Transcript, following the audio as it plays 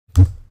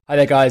Hi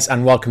there guys,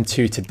 and welcome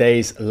to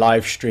today's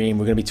live stream.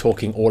 We're going to be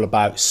talking all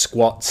about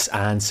squats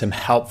and some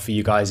help for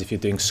you guys if you're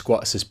doing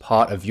squats as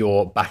part of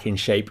your back in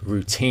shape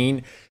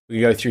routine. We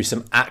go through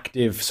some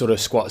active sort of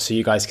squats so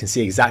you guys can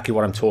see exactly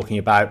what I'm talking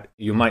about.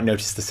 You might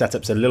notice the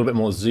setup's a little bit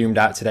more zoomed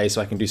out today so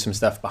I can do some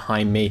stuff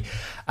behind me.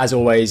 As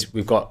always,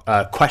 we've got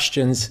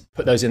questions.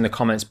 Put those in the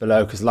comments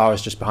below because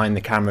Lara's just behind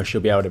the camera.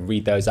 She'll be able to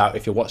read those out.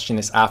 If you're watching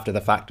this after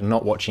the fact and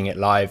not watching it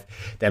live,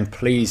 then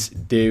please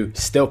do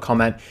still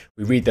comment.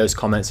 We read those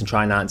comments and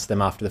try and answer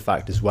them after the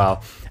fact as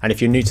well. And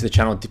if you're new to the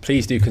channel,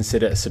 please do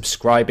consider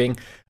subscribing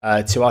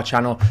to our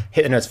channel.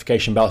 Hit the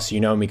notification bell so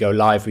you know when we go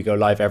live. We go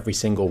live every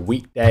single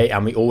weekday,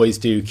 and we always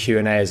do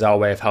Q&A as our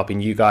way of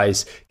helping you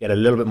guys get a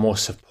little bit more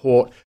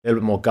support, a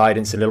little bit more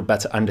guidance, a little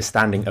better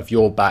understanding of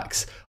your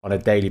backs on a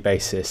daily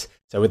basis.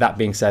 So with that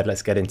being said,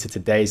 let's get into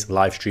today's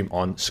live stream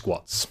on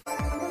squats.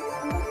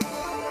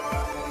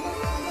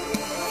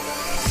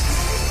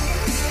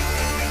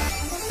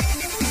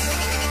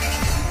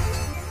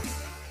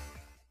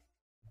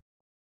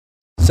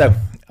 So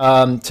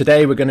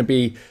today we're going to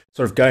be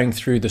sort of going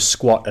through the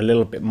squat a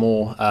little bit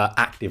more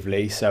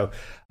actively. So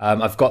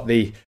I've got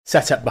the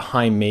setup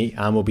behind me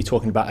and we'll be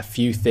talking about a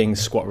few things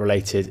squat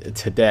related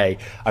today.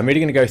 I'm really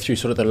going to go through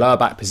sort of the lower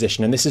back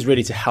position, and this is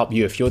really to help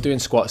you if you're doing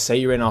squats. Say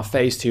you're in our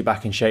phase 2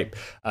 back in shape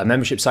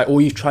membership site,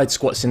 or you've tried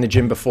squats in the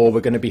gym before.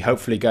 We're going to be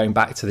hopefully going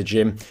back to the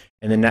gym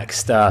in the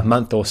next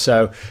month or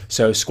so.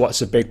 So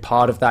squats are a big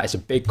part of that. It's a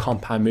big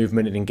compound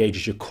movement. It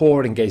engages your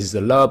core, it engages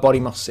the lower body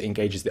muscles, it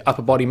engages the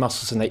upper body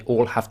muscles, and they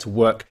all have to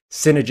work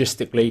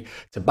synergistically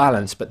to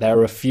balance. But there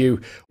are a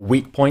few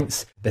weak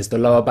points. There's the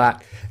lower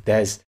back,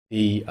 there's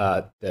the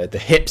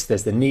hips,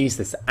 there's the knees,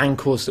 there's the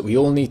ankles that we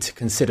all need to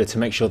consider to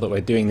make sure that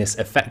we're doing this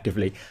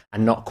effectively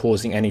and not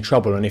causing any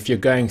trouble. And if you're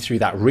going through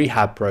that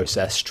rehab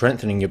process,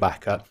 strengthening your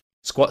back up,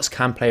 squats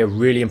can play a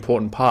really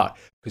important part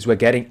because we're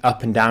getting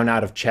up and down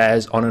out of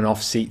chairs, on and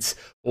off seats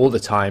all the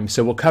time.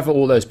 So we'll cover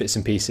all those bits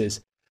and pieces,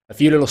 a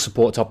few little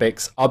support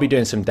topics. I'll be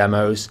doing some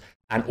demos,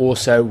 and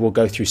also we'll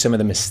go through some of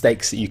the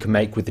mistakes that you can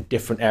make with the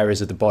different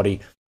areas of the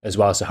body as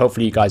well. So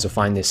hopefully you guys will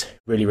find this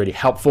really, really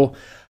helpful.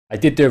 I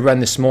did do a run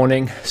this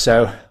morning,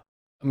 so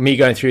me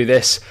going through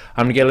this,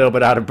 I'm gonna get a little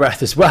bit out of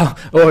breath as well,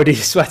 already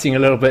sweating a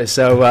little bit,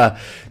 so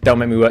don't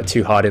make me work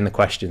too hard in the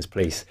questions,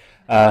 please.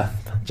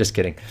 Just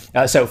kidding.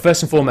 So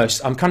first and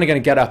foremost, I'm kind of going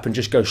to get up and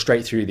just go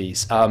straight through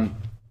these. I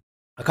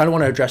kind of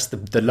want to address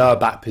the lower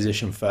back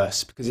position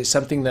first, because it's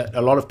something that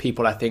a lot of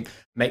people, I think,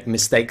 make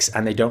mistakes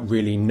and they don't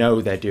really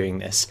know they're doing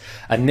this.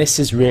 And this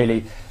is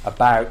really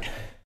about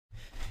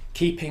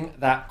keeping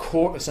that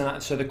core.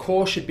 So the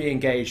core should be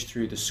engaged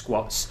through the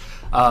squats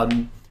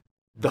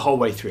the whole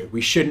way through.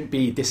 We shouldn't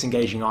be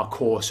disengaging our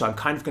core. So I'm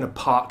kind of going to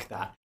park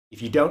that.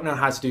 If you don't know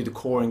how to do the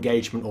core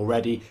engagement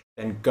already,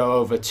 then go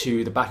over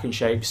to the Back in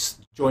Shapes,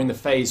 join the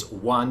phase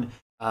 1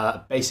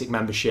 basic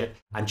membership,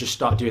 and just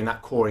start doing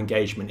that core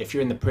engagement. If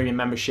you're in the premium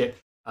membership,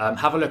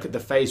 have a look at the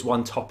phase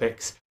 1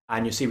 topics,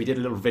 and you'll see we did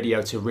a little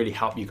video to really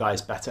help you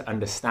guys better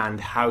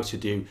understand how to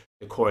do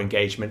the core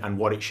engagement and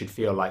what it should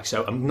feel like.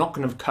 So I'm not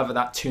going to cover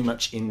that too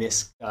much in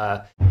this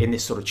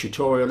sort of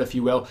tutorial, if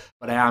you will,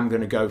 but I am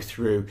going to go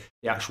through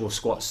the actual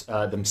squats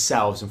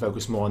themselves and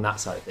focus more on that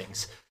side of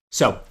things.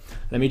 So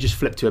let me just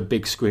flip to a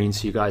big screen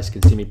so you guys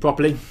can see me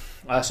properly.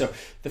 So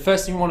the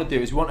first thing we want to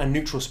do is we want a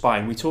neutral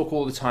spine. We talk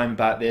all the time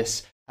about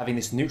this, having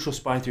this neutral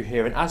spine through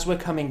here. And as we're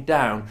coming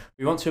down,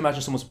 we want to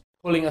imagine someone's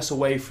pulling us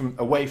away from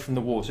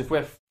the wall. So if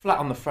we're flat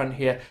on the front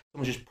here,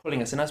 someone's just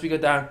pulling us. And as we go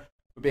down,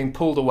 we're being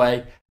pulled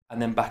away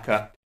and then back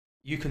up.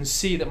 You can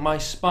see that my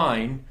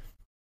spine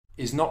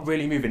is not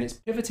really moving. It's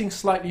pivoting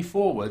slightly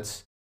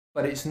forwards,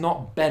 but it's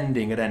not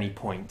bending at any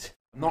point.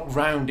 I'm not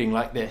rounding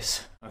like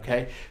this,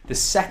 okay? The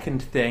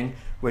second thing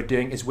we're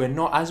doing is we're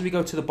not, as we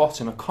go to the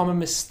bottom, a common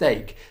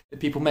mistake that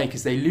people make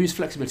is they lose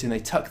flexibility and they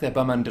tuck their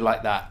bum under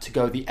like that to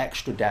go the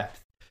extra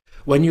depth.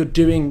 When you're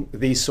doing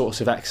these sorts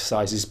of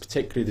exercises,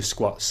 particularly the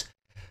squats,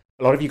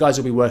 a lot of you guys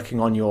will be working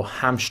on your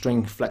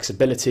hamstring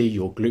flexibility,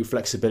 your glute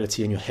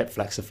flexibility, and your hip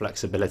flexor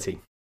flexibility.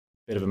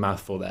 Bit of a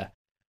mouthful there.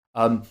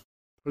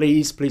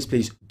 Please, please,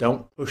 please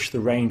don't push the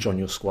range on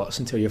your squats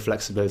until your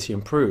flexibility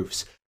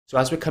improves. So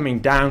as we're coming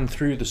down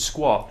through the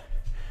squat,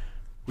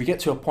 we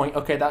get to a point,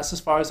 okay, that's as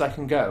far as I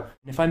can go.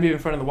 And if I move in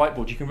front of the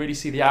whiteboard, you can really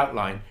see the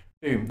outline.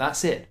 Boom,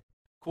 that's it.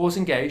 Core's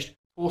engaged,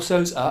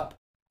 torso's up.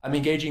 I'm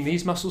engaging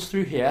these muscles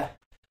through here.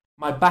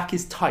 My back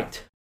is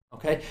tight,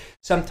 okay?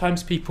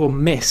 Sometimes people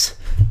miss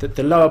that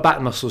the lower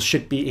back muscles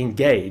should be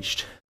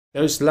engaged.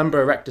 Those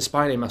lumbar erector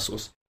spinae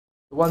muscles,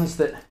 the ones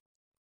that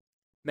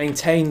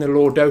maintain the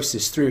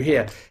lordosis through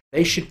here,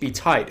 they should be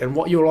tight. And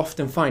what you'll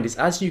often find is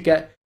as you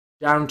get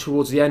down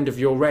towards the end of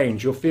your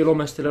range, you'll feel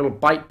almost a little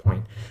bite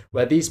point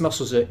where these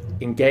muscles are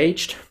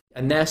engaged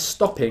and they're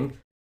stopping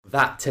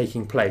that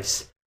taking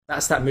place.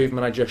 That's that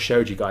movement I just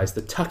showed you guys,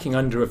 the tucking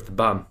under of the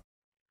bum.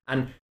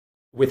 And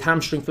with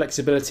hamstring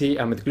flexibility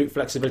and with glute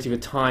flexibility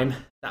with time,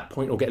 that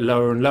point will get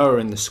lower and lower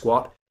in the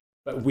squat.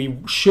 But we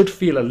should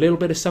feel a little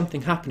bit of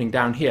something happening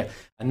down here,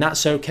 and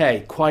that's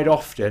okay. Quite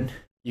often,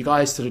 you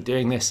guys that are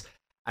doing this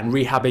and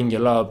rehabbing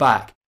your lower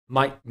back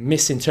might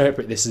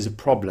misinterpret this as a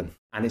problem,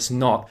 and it's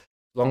not.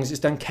 As long as it's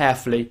done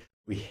carefully,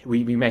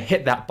 we may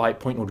hit that bite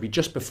point or be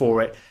just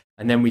before it,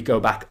 and then we go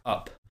back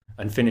up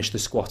and finish the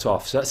squat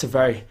off. So that's a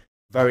very,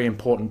 very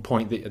important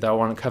point that I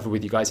want to cover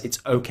with you guys. It's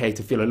okay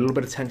to feel a little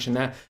bit of tension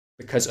there,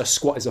 because a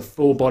squat is a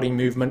full body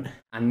movement,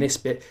 and this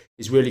bit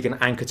is really going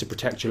to anchor to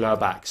protect your lower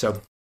back.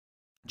 So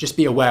just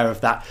be aware of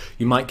that.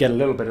 You might get a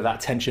little bit of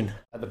that tension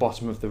at the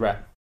bottom of the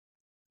rep.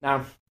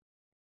 Now,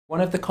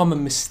 one of the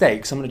common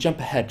mistakes, I'm going to jump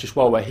ahead just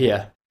while we're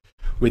here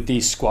with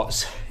these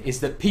squats, is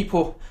that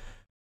people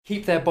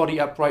keep their body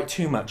upright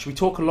too much. We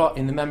talk a lot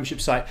in the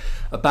membership site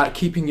about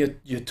keeping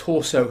your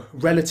torso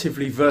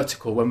relatively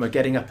vertical when we're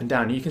getting up and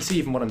down. You can see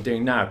even what I'm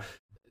doing now.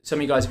 Some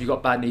of you guys, if you've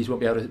got bad knees,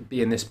 won't be able to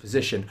be in this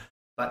position.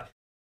 But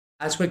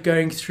as we're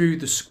going through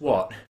the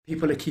squat,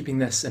 people are keeping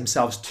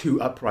themselves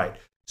too upright.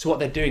 So what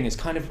they're doing is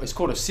it's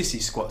called a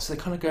sissy squat. So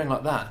they're kind of going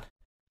like that.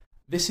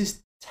 This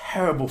is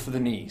terrible for the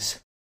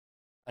knees.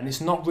 And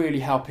it's not really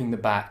helping the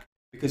back,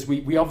 because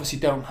we obviously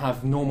don't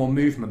have normal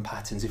movement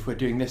patterns if we're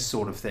doing this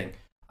sort of thing.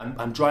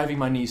 I'm driving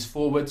my knees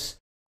forwards.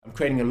 I'm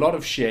creating a lot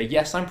of shear.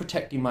 Yes, I'm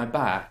protecting my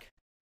back,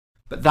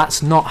 but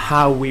that's not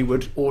how we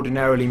would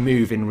ordinarily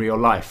move in real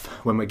life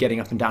when we're getting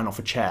up and down off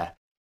a chair.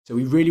 So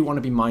we really want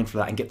to be mindful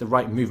of that and get the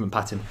right movement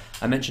pattern.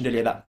 I mentioned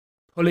earlier that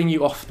pulling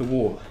you off the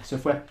wall. So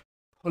if we're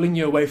pulling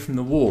you away from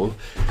the wall,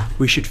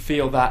 we should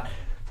feel that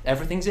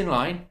everything's in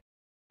line,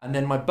 and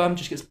then my bum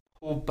just gets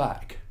pulled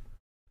back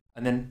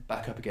and then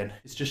back up again.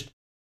 It's just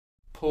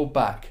pulled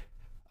back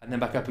and then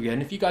back up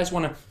again. If you guys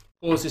want to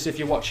pause this, if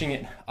you're watching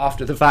it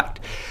after the fact,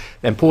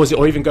 then pause it,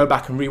 or even go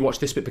back and rewatch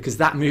this bit, because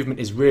that movement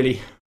is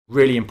really,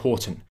 really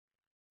important.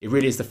 It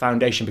really is the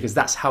foundation, because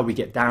that's how we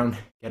get down,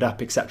 get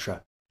up,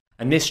 etc.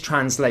 And this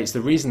translates,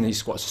 the reason these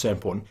squats are so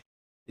important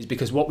is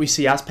because what we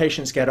see as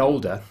patients get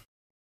older,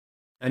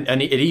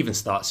 and it even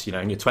starts,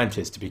 in your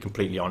 20s, to be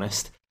completely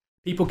honest,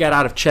 people get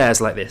out of chairs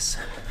like this.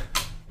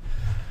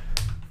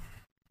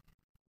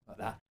 Like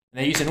that. And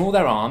they're using all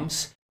their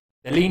arms,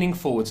 they're leaning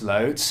forwards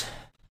loads.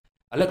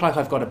 I look like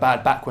I've got a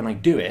bad back when I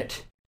do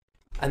it,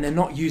 and they're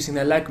not using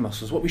their leg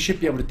muscles. What we should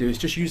be able to do is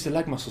just use the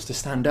leg muscles to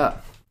stand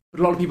up. But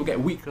a lot of people get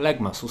weak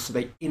leg muscles, so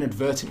they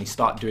inadvertently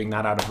start doing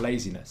that out of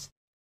laziness.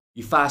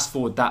 You fast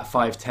forward that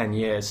 5, 10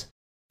 years,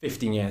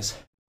 15 years,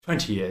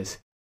 20 years,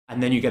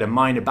 and then you get a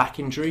minor back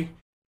injury,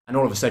 and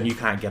all of a sudden you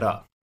can't get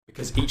up.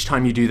 Because each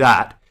time you do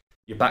that,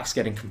 your back's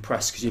getting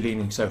compressed because you're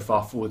leaning so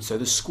far forward. So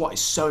the squat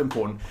is so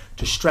important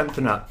to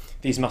strengthen up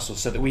these muscles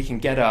so that we can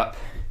get up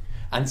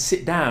and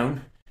sit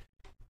down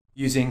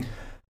using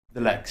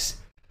the legs,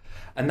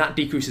 and that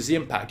decreases the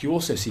impact. You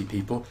also see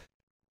people,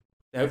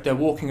 they're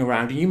walking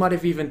around, and you might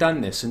have even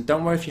done this, and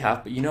don't worry if you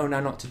have, but you know now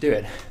not to do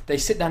it. They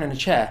sit down in a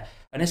chair,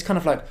 and it's kind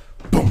of like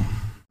boom,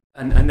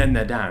 and then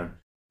they're down.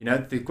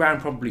 The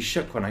ground probably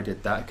shook when I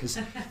did that, because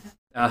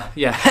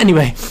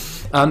anyway,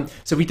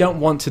 so we don't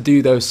want to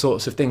do those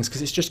sorts of things,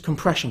 because it's just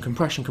compression,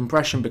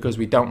 because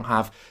we don't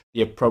have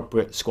the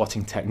appropriate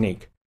squatting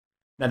technique.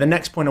 Now, the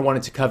next point I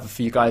wanted to cover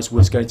for you guys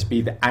was going to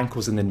be the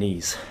ankles and the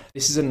knees.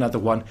 This is another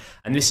one,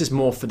 and this is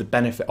more for the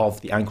benefit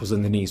of the ankles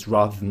and the knees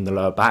rather than the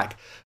lower back,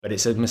 but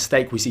it's a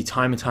mistake we see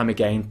time and time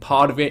again.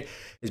 Part of it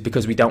is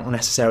because we don't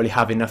necessarily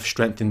have enough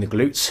strength in the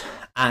glutes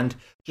and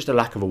just a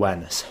lack of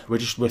awareness.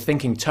 We're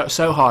thinking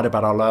so hard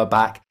about our lower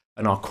back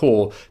and our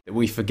core that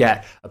we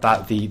forget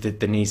about the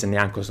knees and the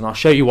ankles, and I'll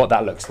show you what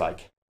that looks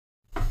like.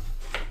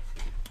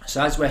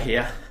 So as we're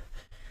here,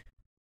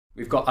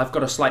 I've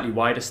got a slightly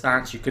wider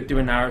stance. You could do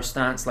a narrow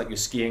stance like you're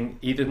skiing.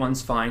 Either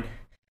one's fine.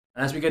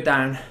 And as we go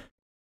down,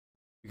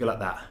 we go like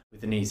that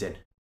with the knees in.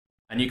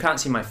 And you can't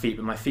see my feet,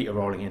 but my feet are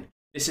rolling in.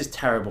 This is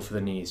terrible for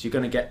the knees. You're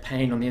going to get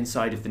pain on the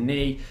inside of the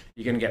knee.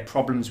 You're going to get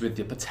problems with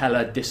the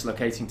patella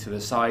dislocating to the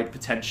side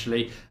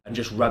potentially, and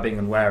just rubbing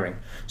and wearing.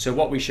 So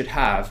what we should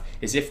have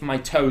is, if my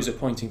toes are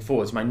pointing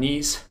forwards, my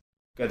knees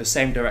go the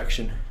same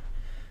direction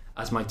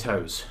as my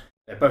toes.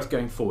 They're both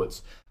going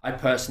forwards. I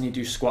personally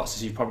do squats,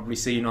 as you've probably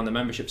seen on the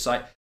membership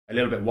site, a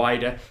little bit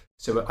wider.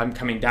 So I'm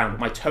coming down, but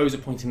my toes are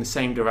pointing the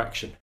same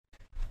direction.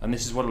 And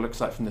this is what it looks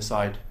like from the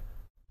side.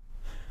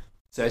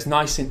 So it's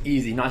nice and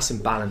easy, nice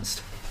and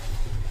balanced.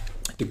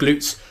 The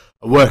glutes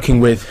are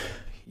working with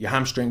your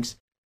hamstrings,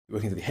 you're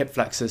working with your hip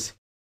flexors,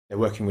 they're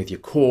working with your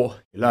core,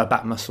 your lower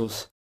back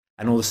muscles,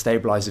 and all the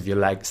stabilizers of your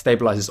legs.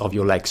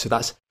 So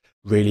that's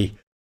really,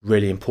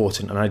 really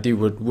important. And I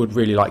would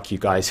really like you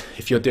guys,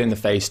 if you're doing the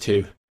phase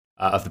 2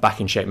 of the Back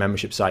in Shape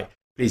membership site,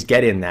 please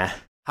get in there,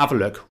 have a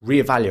look,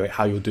 reevaluate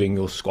how you're doing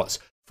your squats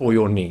for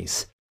your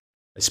knees,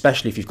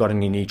 especially if you've got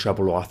any knee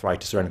trouble or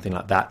arthritis or anything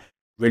like that.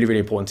 Really, really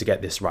important to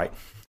get this right.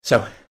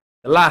 So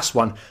the last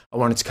one I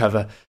wanted to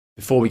cover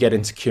before we get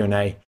into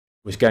Q&A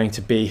was going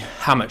to be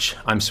how much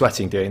I'm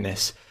sweating doing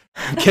this.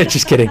 Okay,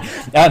 just kidding.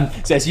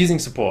 So it's using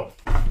support.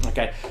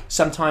 Okay,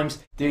 sometimes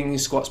doing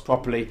these squats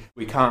properly,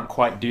 we can't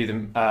quite do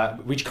them.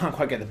 We can't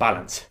quite get the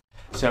balance.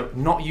 So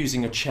not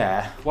using a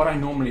chair, what I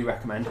normally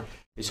recommend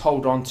is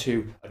hold on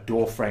to a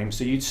door frame.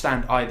 So you'd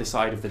stand either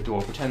side of the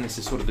door. Pretend this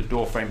is sort of the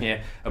door frame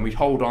here, and we'd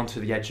hold on to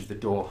the edge of the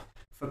door.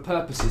 For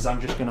purposes, I'm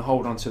just going to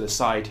hold on to the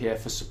side here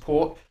for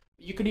support,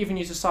 But you could even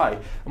use the side.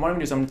 And what I'm going to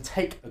do is I'm going to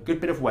take a good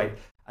bit of weight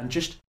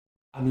and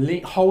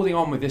I'm holding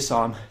on with this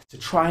arm to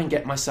try and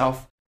get my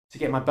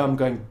bum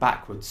going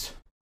backwards.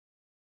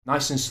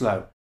 Nice and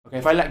slow. Okay,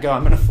 if I let go,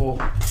 I'm going to fall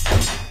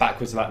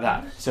backwards like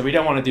that. So we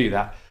don't want to do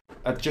that.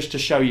 Just to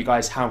show you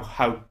guys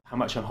how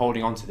much I'm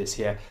holding on to this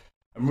here.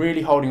 I'm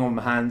really holding on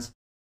with my hands,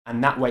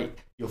 and that way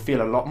you'll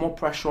feel a lot more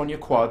pressure on your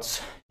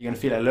quads. You're going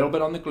to feel a little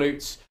bit on the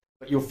glutes,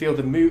 but you'll feel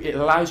the move. It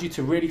allows you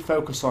to really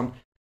focus on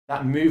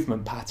that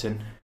movement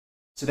pattern.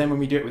 So then when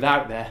we do it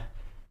without there,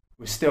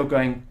 we're still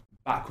going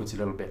backwards a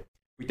little bit.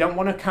 We don't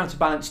want to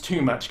counterbalance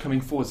too much coming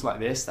forwards like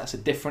this. That's a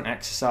different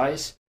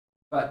exercise.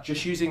 But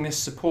just using this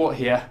support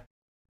here,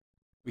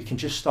 we can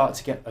just start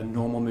to get a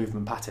normal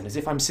movement pattern, as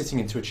if I'm sitting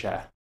into a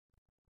chair.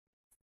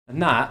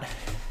 And that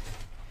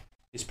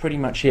is pretty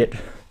much it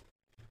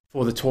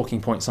for the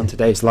talking points on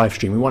today's live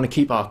stream. We want to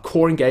keep our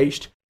core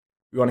engaged.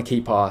 We want to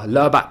keep our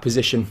lower back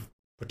position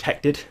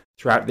protected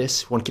throughout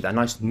this. We want to keep that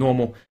nice,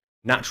 normal,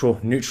 natural,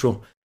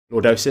 neutral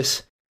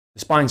lordosis. The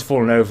spine's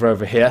fallen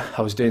over here.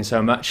 I was doing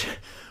so much.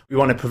 We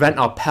want to prevent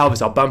our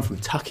pelvis, our bum, from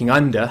tucking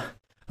under,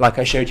 like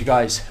I showed you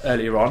guys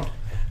earlier on.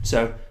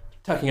 So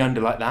tucking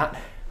under like that.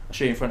 I'll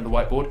show you in front of the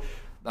whiteboard,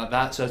 like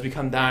that. So as we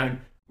come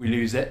down, we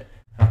lose it.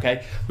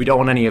 Okay, we don't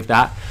want any of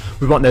that.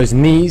 We want those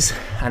knees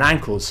and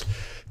ankles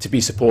to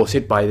be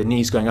supported by the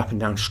knees going up and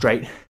down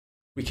straight.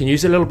 We can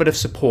use a little bit of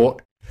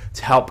support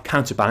to help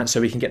counterbalance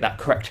so we can get that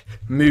correct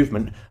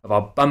movement of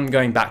our bum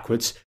going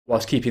backwards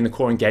whilst keeping the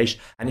core engaged.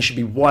 And it should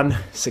be one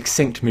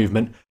succinct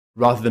movement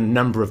rather than a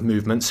number of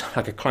movements,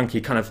 like a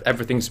clunky kind of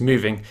everything's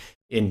moving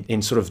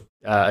in sort of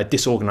a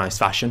disorganized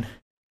fashion.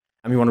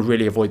 And we want to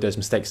really avoid those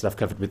mistakes that I've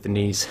covered with the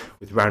knees,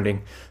 with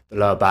rounding the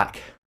lower back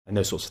and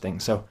those sorts of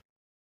things. So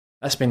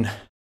that's been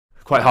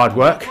quite hard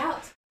work.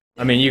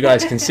 I mean, you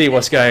guys can see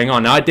what's going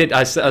on.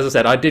 As I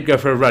said, I did go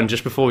for a run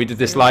just before we did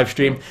this live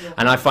stream,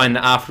 and I find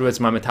that afterwards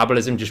my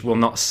metabolism just will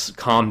not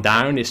calm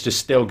down. It's just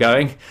still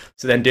going.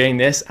 So then doing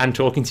this and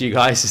talking to you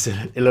guys is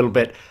a little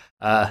bit,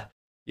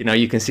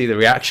 you can see the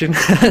reaction.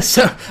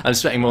 So I'm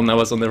sweating more than I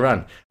was on the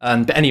run.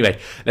 But anyway,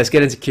 let's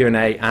get into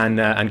Q&A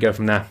and go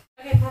from there.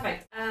 Okay,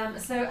 perfect.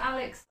 So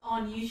Alex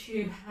on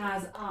YouTube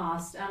has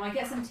asked, I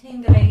get some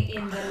tingling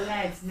in the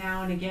legs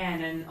now and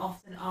again, and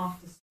often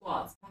after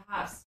squats,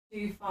 perhaps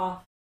too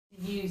far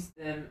to use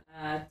them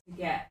to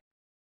get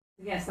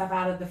stuff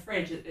out of the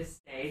fridge at this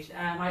stage.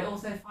 I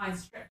also find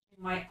stretching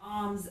my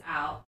arms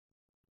out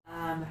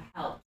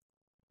helps.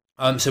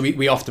 So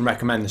we often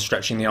recommend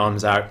stretching the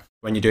arms out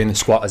when you're doing the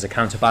squat as a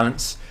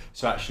counterbalance.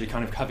 So actually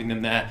kind of having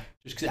them there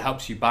just because it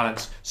helps you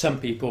balance. Some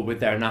people with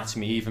their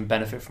anatomy even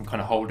benefit from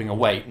kind of holding a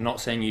weight. I'm not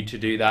saying you to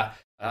do that,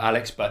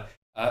 Alex, but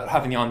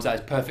having the arms out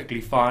is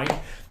perfectly fine.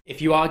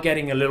 If you are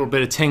getting a little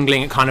bit of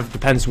tingling, it kind of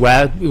depends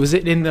where. Was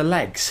it in the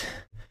legs?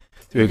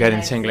 We were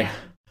getting tingling.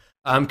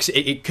 Because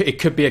it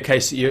could be a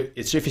case that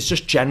if it's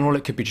just general,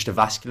 it could be just a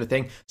vascular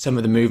thing. Some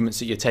of the movements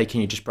that you're taking,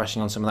 you're just pressing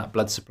on some of that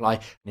blood supply,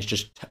 and it's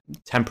just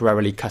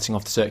temporarily cutting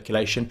off the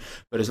circulation.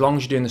 But as long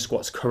as you're doing the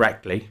squats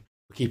correctly,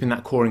 we're keeping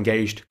that core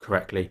engaged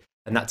correctly,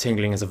 and that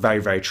tingling is a very,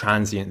 very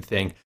transient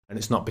thing, and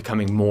it's not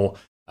becoming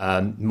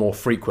more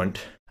frequent,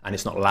 and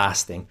it's not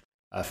lasting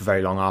for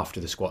very long after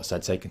the squats.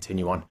 I'd say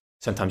continue on.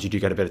 Sometimes you do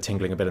get a bit of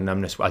tingling, a bit of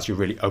numbness as you're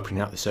really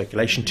opening out the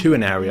circulation to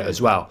an area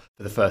as well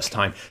for the first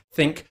time.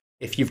 Think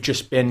if you've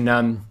just been,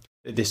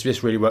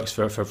 this really works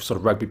for sort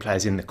of rugby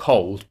players in the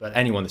cold, but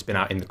anyone that's been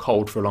out in the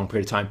cold for a long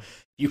period of time,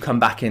 you come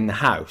back in the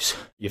house,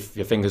 your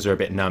fingers are a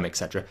bit numb,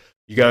 etc.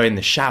 You go in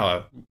the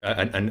shower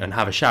and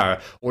have a shower,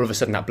 all of a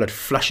sudden that blood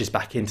flushes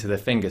back into the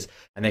fingers,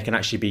 and they can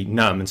actually be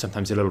numb and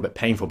sometimes a little bit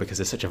painful because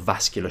there's such a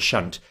vascular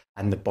shunt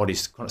and the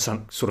body's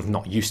sort of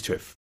not used to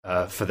it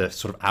for the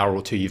sort of hour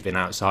or two you've been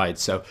outside.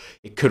 So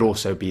it could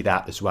also be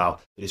that as well,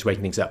 that it's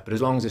waking things up. But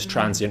as long as it's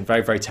transient,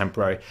 very, very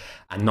temporary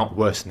and not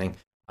worsening,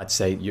 I'd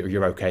say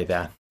you're okay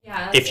there.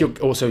 Yeah. If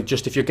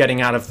you're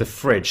getting out of the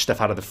fridge,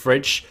 stuff out of the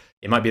fridge,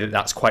 it might be that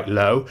that's quite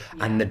low,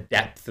 and the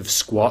depth of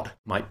squat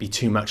might be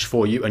too much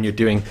for you, and you're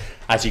doing,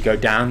 as you go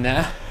down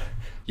there,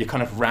 you're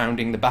kind of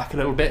rounding the back a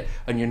little bit,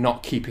 and you're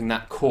not keeping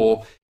that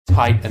core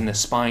tight and the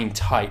spine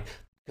tight.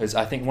 Because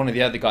I think one of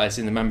the other guys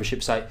in the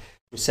membership site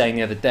was saying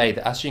the other day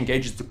that as she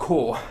engages the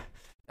core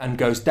and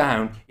goes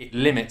down, it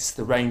limits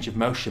the range of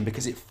motion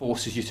because it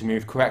forces you to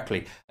move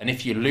correctly. And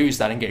if you lose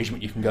that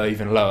engagement, you can go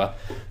even lower.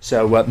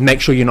 So make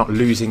sure you're not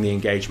losing the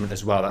engagement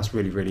as well. That's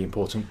really, really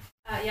important.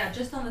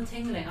 Just on the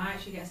tingling, I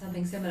actually get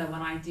something similar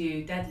when I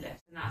do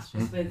deadlifts, and that's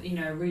just with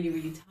really,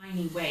 really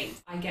tiny weight.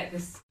 I get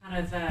this kind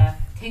of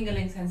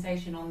tingling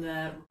sensation on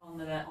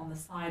the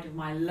side of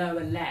my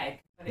lower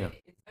leg, but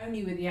it's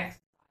only with the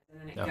exercise, and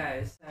then it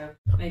goes.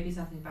 So maybe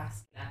something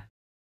vascular.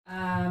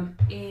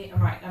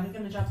 Right, I'm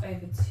going to jump over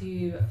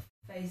to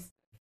Facebook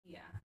here.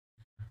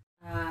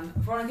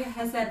 Veronica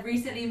has said,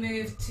 recently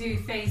moved to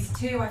phase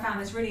 2. I found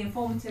this really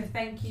informative.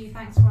 Thank you.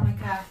 Thanks,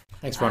 Veronica.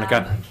 Thanks,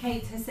 Veronica.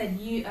 Kate has said,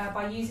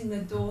 by using the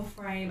door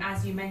frame,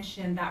 as you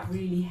mentioned, that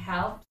really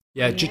helped.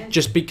 Yeah,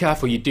 just be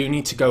careful. You do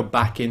need to go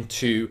back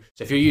into,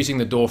 so if you're using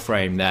the door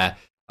frame there,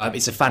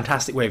 It's a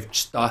fantastic way of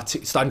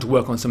starting to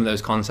work on some of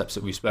those concepts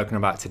that we've spoken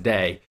about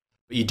today.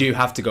 But you do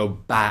have to go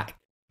back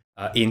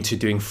into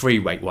doing free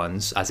weight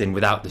ones, as in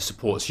without the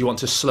support. So you want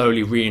to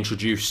slowly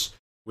reintroduce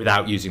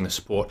without using the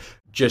support.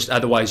 Just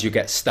otherwise you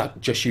get stuck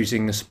just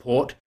using the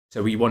support.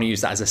 So we want to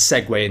use that as a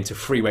segue into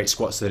free weight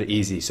squats that are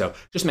easy. So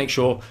just make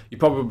sure you're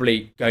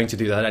probably going to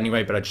do that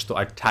anyway, but I just thought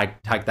I'd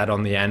tag that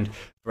on the end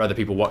for other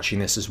people watching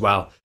this as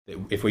well.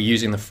 If we're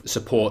using the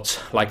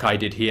support like I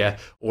did here,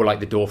 or like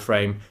the door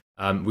frame,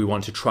 we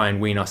want to try and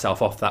wean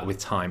ourselves off that with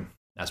time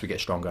as we get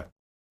stronger.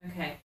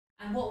 Okay.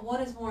 And what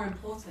is more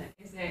important?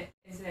 Is it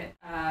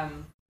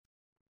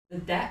the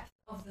depth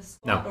of the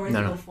squat, or is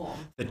it the form?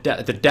 The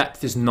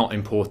depth is not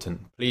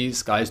important.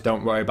 Please, guys,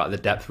 don't worry about the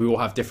depth. We all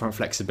have different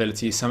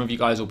flexibilities. Some of you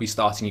guys will be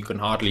starting, you can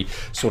hardly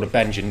sort of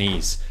bend your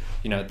knees.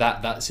 You know,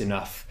 that's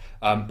enough.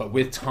 But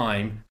with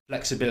time,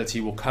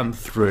 flexibility will come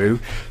through.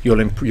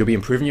 You'll be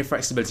improving your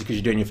flexibility because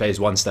you're doing your phase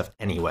 1 stuff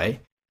anyway.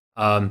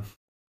 And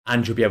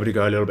you'll be able to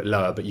go a little bit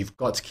lower. But you've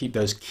got to keep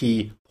those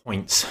key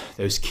points,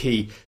 those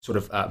key sort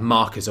of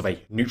markers of a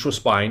neutral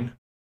spine,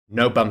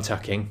 no bum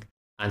tucking,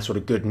 and sort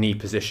of good knee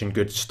position,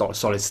 good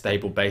solid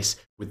stable base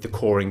with the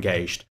core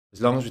engaged.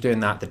 As long as we're doing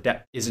that, the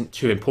depth isn't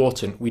too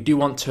important. We do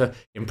want to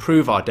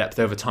improve our depth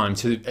over time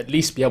to at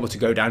least be able to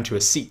go down to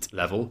a seat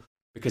level,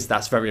 because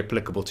that's very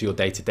applicable to your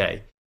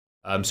day-to-day.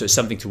 So it's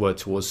something to work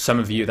towards. Some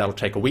of you that'll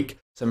take a week,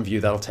 some of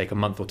you that'll take a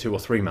month or 2 or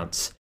 3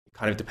 months. It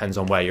kind of depends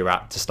on where you're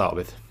at to start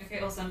with. Okay,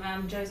 awesome.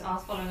 Joe's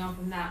asked, following on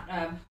from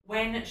that,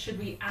 when should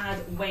we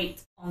add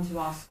weight onto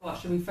our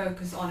squat? Should we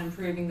focus on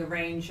improving the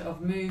range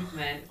of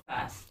movement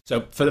first?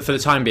 So for the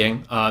time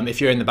being, if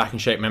you're in the Back in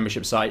Shape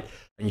membership site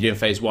and you're doing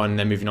phase 1 and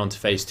then moving on to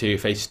phase 2,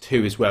 phase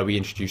 2 is where we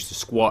introduce the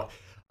squat.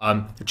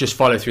 Just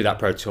follow through that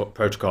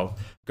protocol,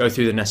 go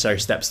through the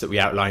necessary steps that we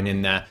outline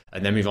in there,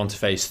 and then move on to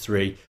phase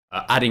 3.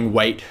 Adding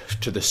weight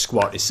to the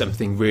squat is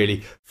something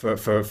really for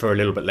a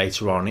little bit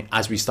later on.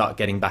 As we start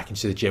getting back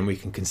into the gym, we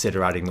can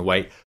consider adding the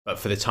weight. But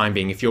for the time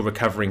being, if you're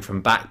recovering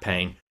from back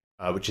pain,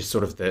 which is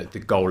sort of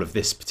the goal of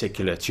this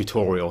particular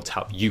tutorial to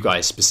help you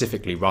guys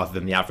specifically rather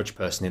than the average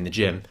person in the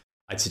gym,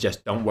 I'd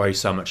suggest don't worry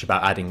so much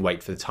about adding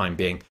weight for the time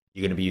being.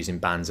 You're going to be using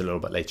bands a little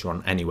bit later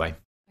on anyway.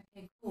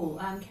 Okay,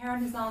 cool.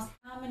 Karen has asked,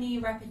 how many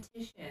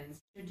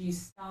repetitions should you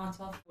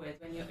start off with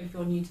if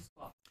you're new to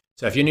squats?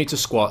 So if you're new to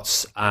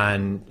squats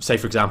and say,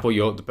 for example,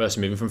 you're the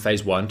person moving from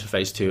phase 1 to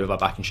phase 2 of our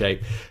Back in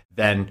Shape,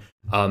 then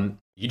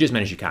you do as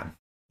many as you can.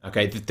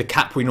 Okay, the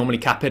cap, we normally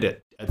cap it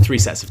at 3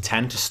 sets of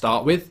 10 to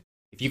start with.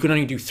 If you can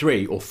only do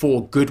 3 or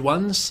 4 good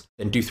ones,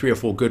 then do 3 or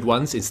 4 good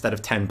ones instead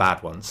of 10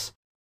 bad ones.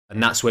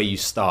 And that's where you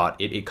start.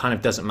 It kind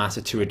of doesn't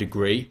matter to a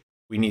degree.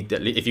 We need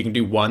that. If you can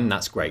do 1,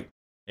 that's great.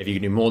 If you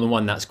can do more than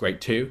 1, that's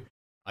great too.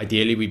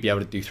 Ideally, we'd be able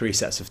to do 3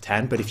 sets of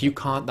 10, but if you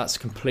can't, that's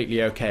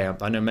completely okay.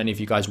 I know many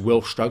of you guys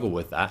will struggle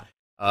with that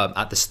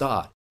at the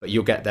start, but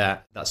you'll get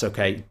there. That's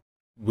okay.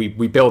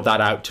 We build that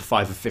out to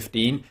 5 of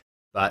 15,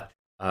 but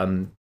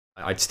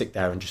I'd stick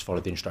there and just follow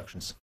the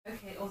instructions.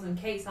 Okay, awesome.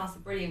 Kate's asked a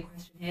brilliant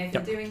question here. If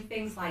you're doing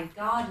things like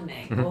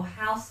gardening or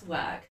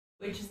housework,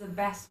 which is the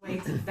best way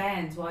to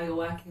bend while you're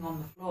working on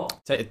the floor?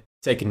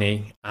 Take a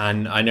knee,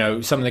 and I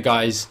know some of the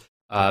guys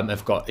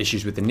have got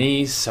issues with the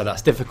knees, so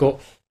that's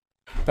difficult.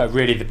 But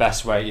really the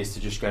best way is to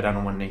just go down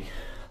on one knee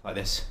like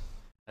this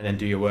and then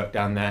do your work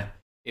down there.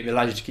 It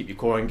allows you to keep your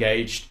core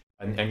engaged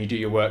and you do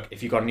your work.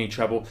 If you've got knee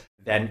trouble,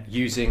 then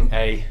using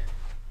a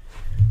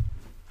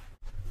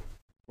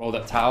rolled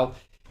up towel.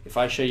 If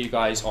I show you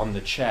guys on the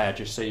chair,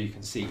 just so you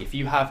can see, if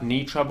you have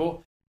knee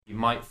trouble, you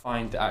might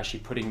find that actually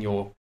putting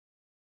your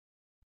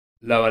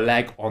lower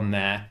leg on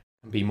there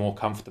can be more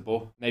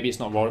comfortable. Maybe it's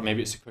not rolled,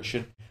 maybe it's a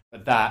cushion,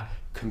 but that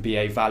can be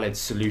a valid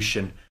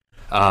solution.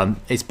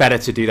 It's better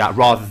to do that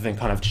rather than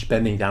kind of just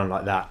bending down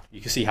like that. You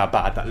can see how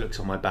bad that looks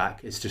on my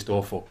back. It's just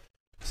awful.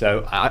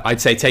 So I'd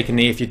say take a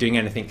knee if you're doing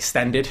anything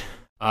extended.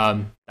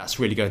 That's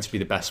really going to be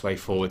the best way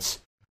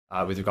forwards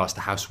with regards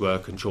to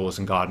housework and chores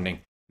and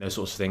gardening, those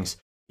sorts of things.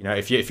 You know,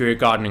 if you're a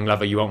gardening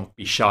lover, you won't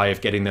be shy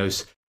of getting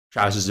those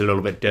trousers a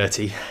little bit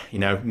dirty, you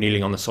know,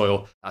 kneeling on the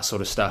soil, that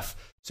sort of stuff.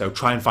 So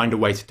try and find a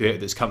way to do it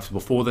that's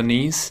comfortable for the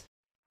knees,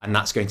 and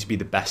that's going to be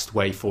the best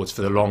way forwards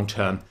for the long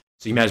term.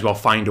 So you may as well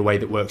find a way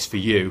that works for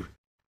you.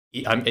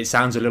 It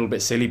sounds a little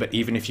bit silly, but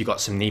even if you got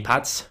some knee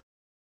pads,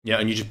 you know,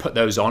 and you just put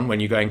those on when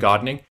you're going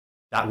gardening,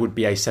 that would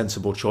be a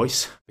sensible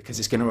choice, because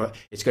it's going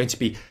to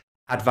be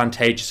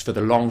advantageous for the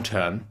long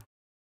term.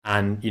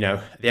 And, you know,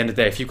 at the end of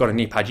the day, if you've got a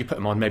knee pad, you put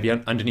them on maybe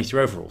underneath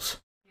your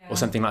overalls or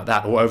something like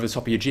that, or over the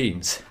top of your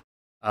jeans.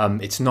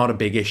 It's not a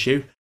big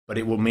issue, but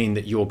it will mean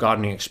that your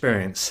gardening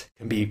experience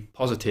can be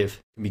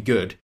positive, can be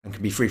good, and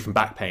can be free from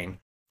back pain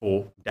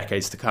for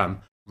decades to come,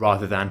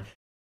 rather than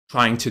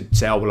trying to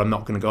say, oh, well, I'm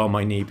not going to go on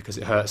my knee because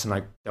it hurts and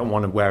I don't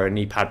want to wear a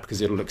knee pad because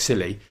it'll look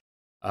silly.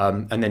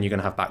 And then you're going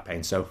to have back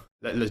pain. So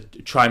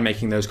try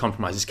making those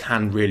compromises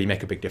can really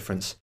make a big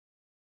difference.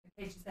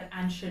 Okay, she said,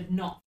 and should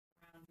not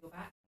round your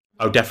back.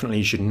 Oh, definitely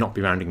you should not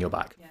be rounding your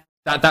back.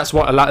 Yeah. That's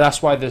why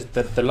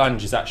the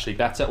lunge is actually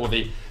better, or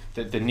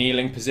the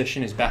kneeling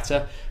position is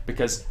better,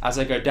 because as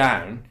I go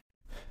down,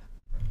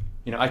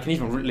 You know, I can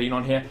even lean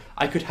on here.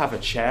 I could have a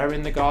chair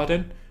in the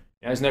garden.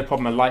 You know, there's no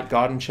problem, a light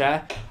garden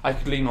chair. I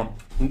could lean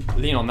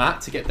on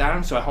that to get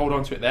down. So I hold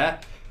on to it there,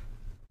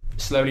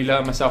 slowly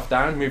lower myself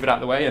down, move it out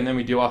of the way, and then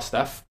we do our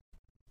stuff.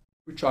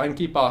 We try and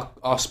keep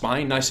our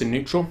spine nice and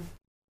neutral,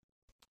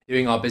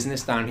 doing our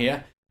business down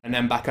here, and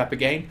then back up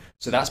again.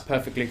 So that's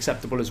perfectly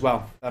acceptable as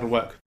well. That'll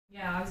work.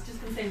 Yeah, I was just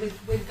going to say,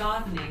 with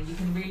gardening, you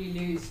can really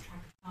lose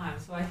track of time.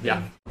 So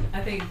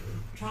I think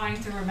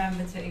trying to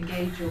remember to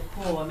engage your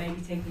core,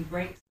 maybe taking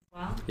breaks as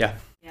well. Yeah.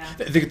 Yeah.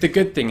 The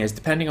good thing is,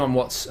 depending on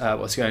what's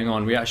going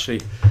on, we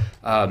actually,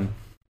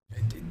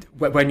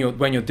 when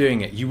you're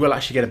doing it, you will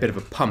actually get a bit of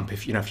a pump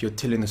if you're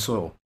tilling the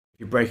soil.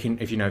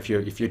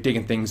 If you're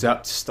digging things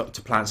up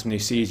to plant some new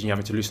seeds and you're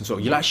having to loosen soil,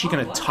 you're actually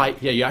going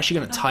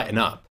to tighten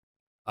up,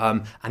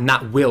 and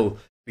that will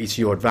be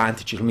to your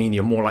advantage. It'll mean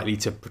you're more likely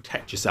to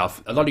protect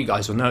yourself. A lot of you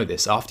guys will know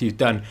this. After you've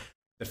done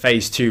the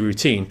phase 2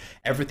 routine,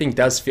 everything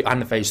does feel,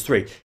 and the phase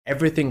 3,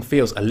 everything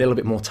feels a little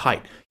bit more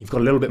tight. You've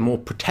got a little bit more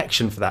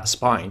protection for that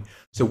spine.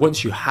 So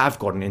once you have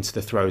gotten into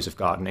the throes of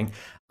gardening,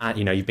 and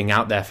you've been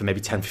out there for maybe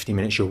 10-15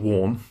 minutes, you're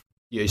warm,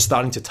 you're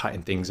starting to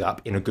tighten things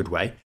up in a good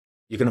way,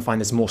 you're going to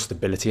find there's more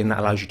stability, and that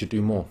allows you to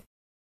do more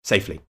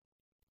safely.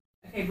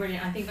 Okay,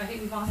 brilliant. I think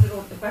we've answered all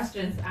of the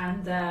questions,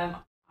 and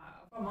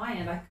from my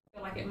end, I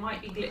feel like it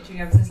might be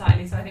glitching ever so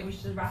slightly, so I think we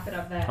should just wrap it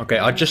up there. Okay,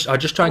 I'll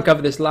just try and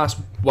cover this last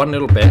one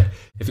little bit.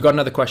 If you've got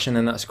another question,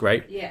 then that's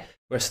great. Yeah.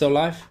 We're still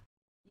live?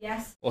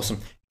 Yes. Awesome.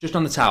 Just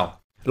on the towel.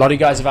 A lot of you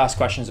guys have asked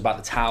questions about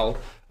the towel,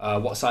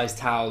 what size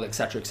towel,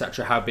 etc.,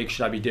 etc. How big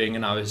should I be doing?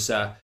 And I was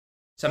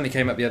something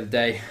came up the other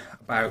day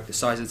about the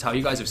size of the towel.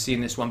 You guys have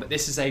seen this one, but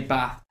this is a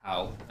bath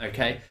towel.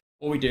 Okay.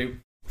 All we do,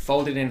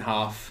 fold it in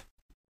half.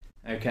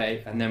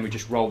 Okay, and then we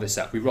just roll this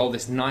up. We roll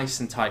this nice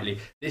and tightly.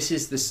 This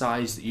is the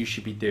size that you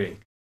should be doing.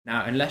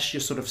 Now, unless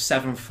you're sort of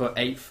 7 foot,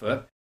 8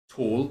 foot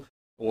tall,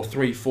 or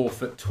 4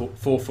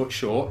 foot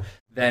short,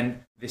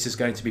 then this is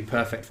going to be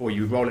perfect for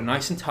you. Roll it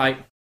nice and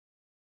tight,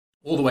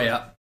 all the way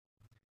up.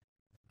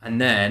 And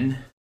then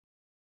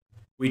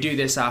we do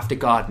this after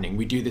gardening.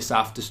 We do this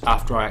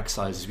after our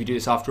exercises. We do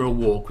this after a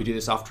walk. We do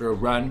this after a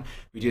run.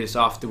 We do this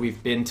after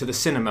we've been to the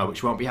cinema,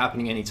 which won't be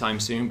happening anytime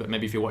soon, but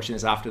maybe if you're watching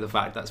this after the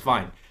fact, that's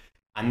fine.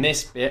 And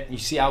this bit, you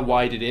see how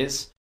wide it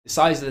is? The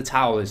size of the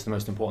towel is the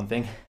most important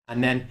thing.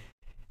 And then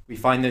we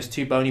find those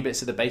 2 bony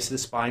bits at the base of the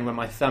spine where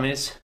my thumb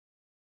is.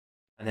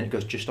 And then it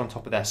goes just on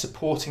top of there,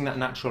 supporting that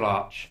natural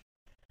arch.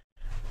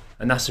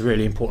 And that's a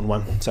really important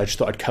one. So I just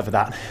thought I'd cover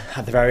that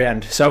at the very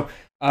end. So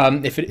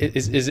if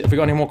we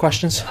got any more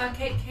questions?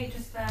 Kate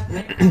just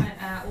made a comment,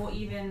 or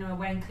even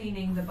when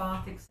cleaning the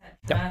bath, etc.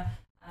 Yep.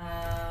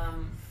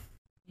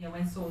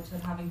 When sort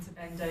of having to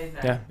bend over.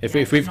 Yeah,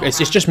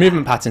 it's just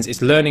movement patterns.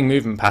 It's learning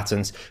movement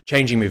patterns,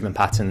 changing movement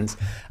patterns,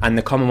 and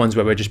the common ones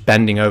where we're just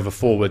bending over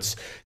forwards.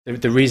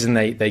 The reason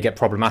they get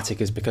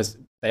problematic is because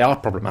they are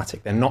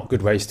problematic. They're not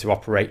good ways to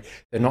operate.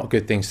 They're not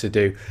good things to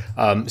do.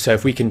 So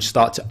if we can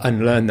start to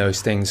unlearn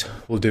those things,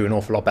 we'll do an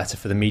awful lot better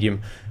for the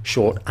medium,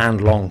 short, and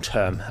long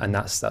term. And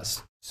that's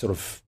sort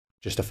of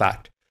just a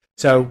fact.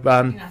 So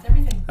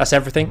that's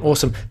everything.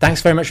 Awesome.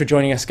 Thanks very much for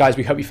joining us, guys.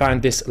 We hope you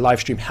found this live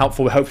stream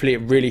helpful. Hopefully it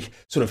really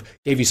sort of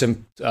gave you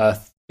some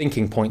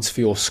thinking points for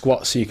your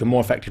squats so you can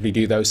more effectively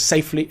do those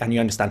safely, and you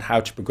understand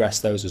how to progress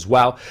those as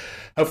well.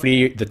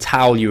 Hopefully the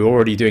towel, you're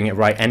already doing it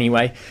right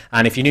anyway.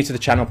 And if you're new to the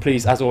channel,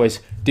 please, as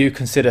always, do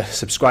consider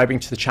subscribing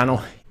to the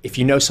channel. If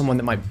you know someone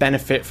that might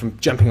benefit from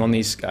jumping on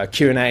these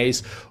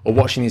Q&As or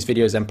watching these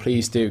videos, then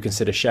please do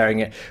consider sharing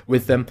it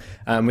with them.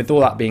 With all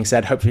that being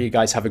said, hopefully you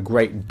guys have a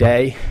great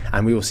day,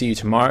 and we will see you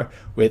tomorrow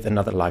with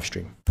another live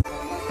stream.